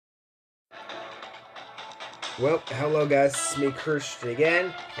Well, hello guys, it's me Christian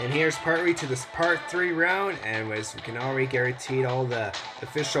again, and here's part 3 to this part 3 round, and as we can already guarantee all the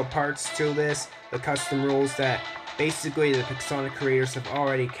official parts to this, the custom rules that basically the Pixonic creators have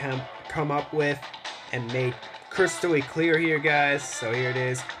already come up with and made crystally clear here guys, so here it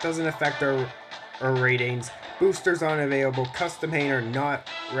is. Doesn't affect our ratings. Boosters unavailable, custom hanger not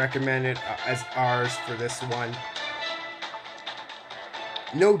recommended as ours for this one.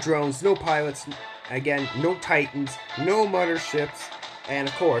 No drones, no pilots, again, no titans, no motherships, and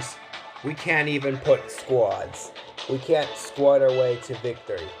of course, we can't even put squads. We can't squad our way to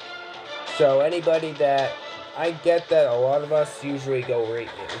victory. So anybody that, I get that a lot of us usually go right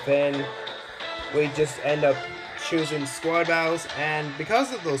in, we just end up choosing squad battles, and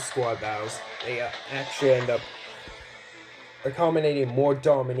because of those squad battles, they actually end up accommodating more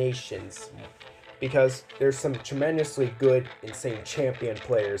dominations, because there's some tremendously good, insane champion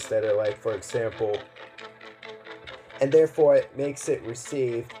players that are like, for example, and therefore it makes it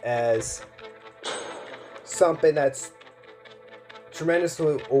received as something that's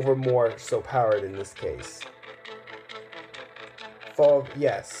tremendously over more so powered in this case.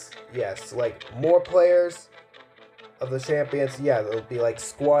 Yes, like more players of the champions, yeah, it'll be like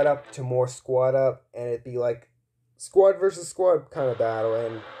squad up to more squad up, and it'd be like squad versus squad kind of battle,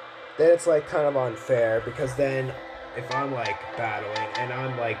 and then it's like kind of unfair, because then if I'm like battling and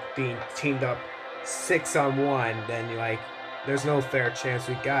I'm like being teamed up 6-on-1, then like there's no fair chance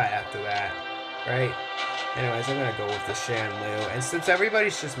we got after that, right? Anyways, I'm gonna go with the Shanlu, and since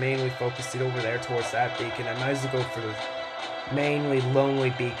everybody's just mainly focusing over there towards that beacon, I might as well go for the mainly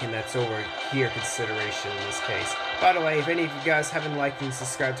lonely beacon that's over here consideration in this case. By the way, if any of you guys haven't liked and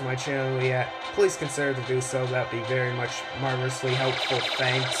subscribed to my channel yet, please consider to do so. That'd be very much marvelously helpful.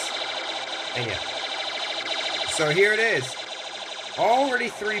 Thanks. And yeah. So here it is. Already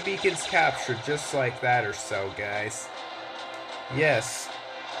 3 beacons captured, just like that or so, guys. Yes.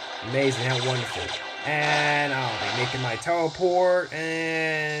 Amazing, how wonderful. And I'll be making my teleport,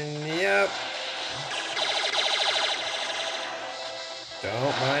 and yep.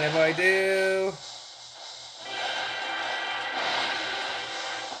 Don't mind if I do.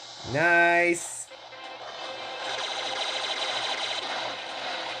 Nice.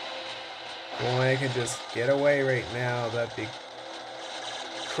 Boy, I can just get away right now. That'd be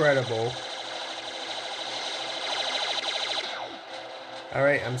incredible.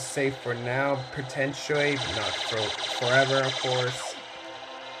 Alright, I'm safe for now, potentially. Not for forever, of course.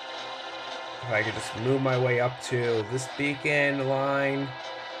 If I could just move my way up to this beacon line.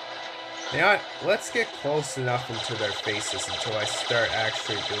 You know what? Let's get close enough into their faces until I start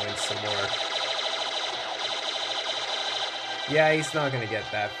actually doing some work. Yeah, he's not gonna get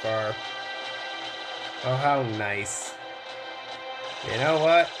that far. Oh, how nice. You know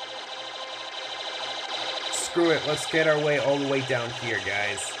what? Screw it, let's get our way all the way down here,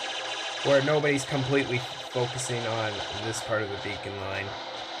 guys. Where nobody's completely focusing on this part of the beacon line.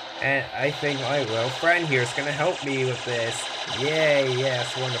 And I think my little friend here is gonna help me with this. Yay,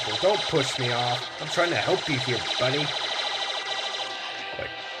 yes, wonderful. Don't push me off. I'm trying to help you here, buddy.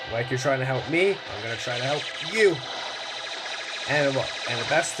 Like you're trying to help me, I'm gonna try to help you. And the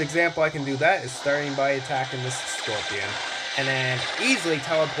best example I can do that is starting by attacking this scorpion. And then easily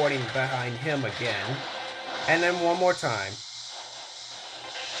teleporting behind him again. And then one more time.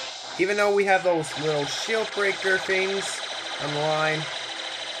 Even though we have those little shield breaker things on the line,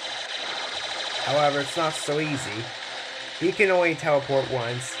 however, it's not so easy. He can only teleport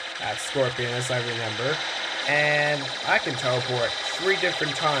once at Scorpion, as I remember. And I can teleport 3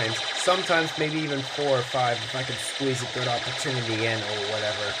 different times. Sometimes maybe even 4 or 5 if I can squeeze a good opportunity in or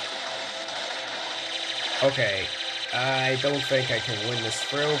whatever. Okay, I don't think I can win this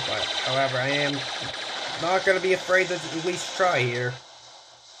through, but however, I am not going to be afraid to at least try here.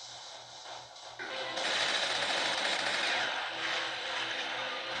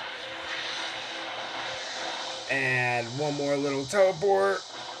 And one more little teleport.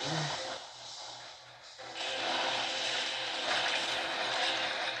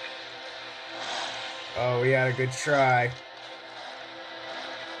 Oh, we had a good try.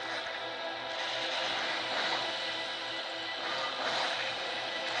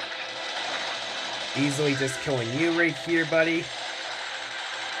 Easily just killing you right here, buddy.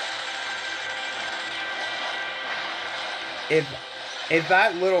 If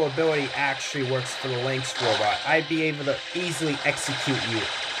that little ability actually works for the Lynx robot, I'd be able to easily execute you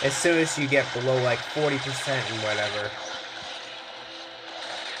as soon as you get below like 40% and whatever.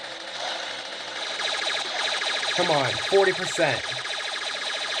 Come on, 40%.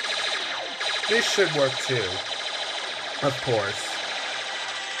 This should work too. Of course.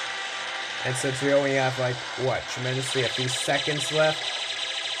 And since we only have, like, what, tremendously a few seconds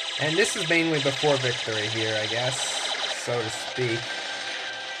left. And this is mainly before victory here, I guess, so to speak.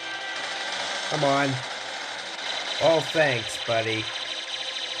 Come on. Oh, thanks, buddy.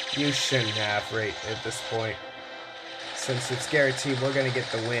 You shouldn't have right at this point. Since it's guaranteed we're going to get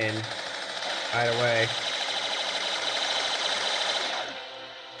the win. Either way.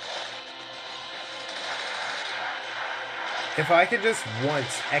 If I could just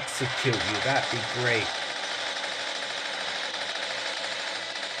once execute you, that'd be great.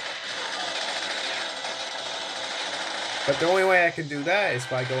 But the only way I can do that is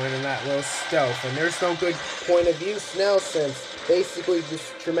by going in that little stealth. And there's no good point of use now since basically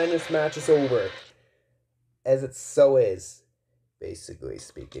this tremendous match is over. As it so is, basically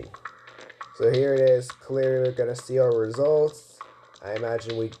speaking. So here it is. Clearly we're going to see our results. I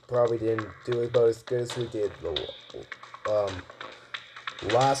imagine we probably didn't do about as good as we did the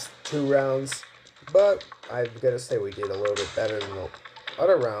last 2 rounds. But I'm going to say we did a little bit better than the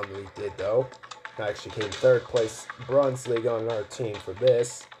other round we did though. I actually came 3rd place Bronze League on our team for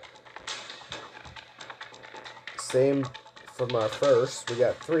this. Same from our first. We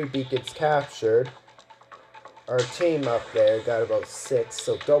got 3 beacons captured. Our team up there got about 6,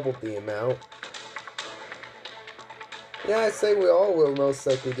 so doubled the amount. Yeah, I'd say we all were most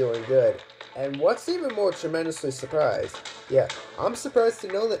likely doing good. And what's even more tremendously surprised, yeah, I'm surprised to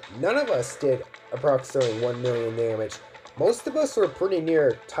know that none of us did approximately 1 million damage. Most of us were pretty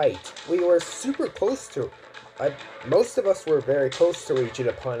near tight. We were super close to, most of us were very close to reaching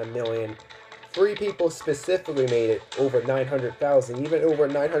upon 1 million. 3 people specifically made it over 900,000, even over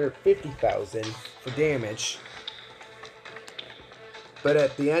 950,000 for damage. But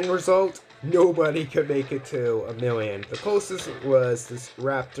at the end result, nobody could make it to 1 million. The closest was this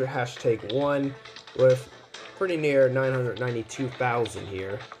Raptor #1 with pretty near 992,000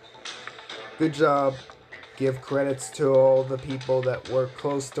 here. Good job. Give credits to all the people that were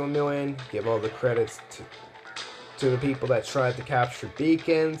close to 1 million. Give all the credits to the people that tried to capture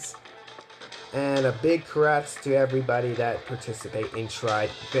beacons. And a big congrats to everybody that participated and tried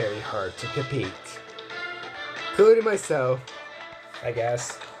very hard to compete. Including myself, I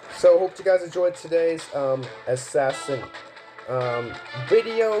guess. So hope you guys enjoyed today's assassin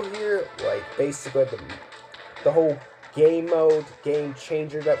video here. Like basically the whole game mode, game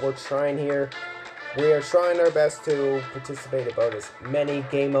changer that we're trying here. We are trying our best to participate about as many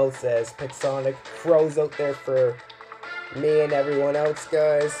game modes as Pixonic throws out there for me and everyone else,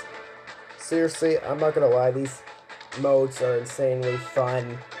 guys. Seriously, I'm not gonna lie, these modes are insanely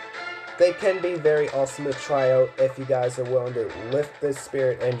fun. They can be very awesome to try out if you guys are willing to lift this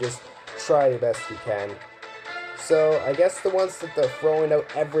spirit and just try your best you can. So, I guess the ones that they're throwing out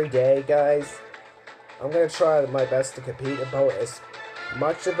every day, guys, I'm gonna try my best to compete about as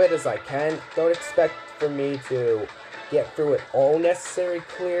much of it as I can. Don't expect for me to get through it all necessary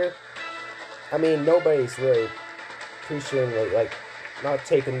clear. I mean, nobody's really appreciating, like, not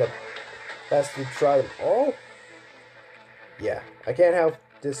taking the best to try them all. Yeah, I can't help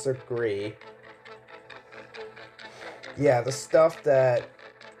disagree. Yeah, the stuff that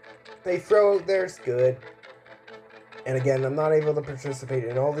they throw out there is good. And again, I'm not able to participate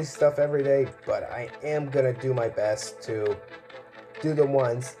in all these stuff every day, but I am gonna do my best to do the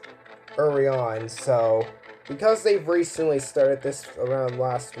ones early on. So because they've recently started this around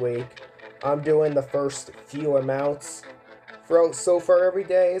last week, I'm doing the first few amounts throughout so far every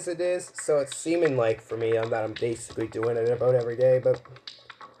day as it is. So it's seeming like for me that I'm basically doing it about every day, but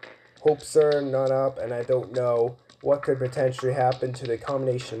hopes are not up, and I don't know what could potentially happen to the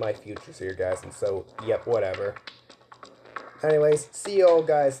combination of my futures here, guys. And so, yep, whatever. Anyways, see you all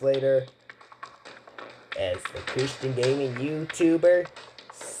guys later. As the Christian Gaming YouTuber,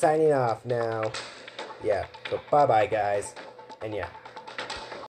 signing off now. Yeah, so bye-bye, guys. And yeah.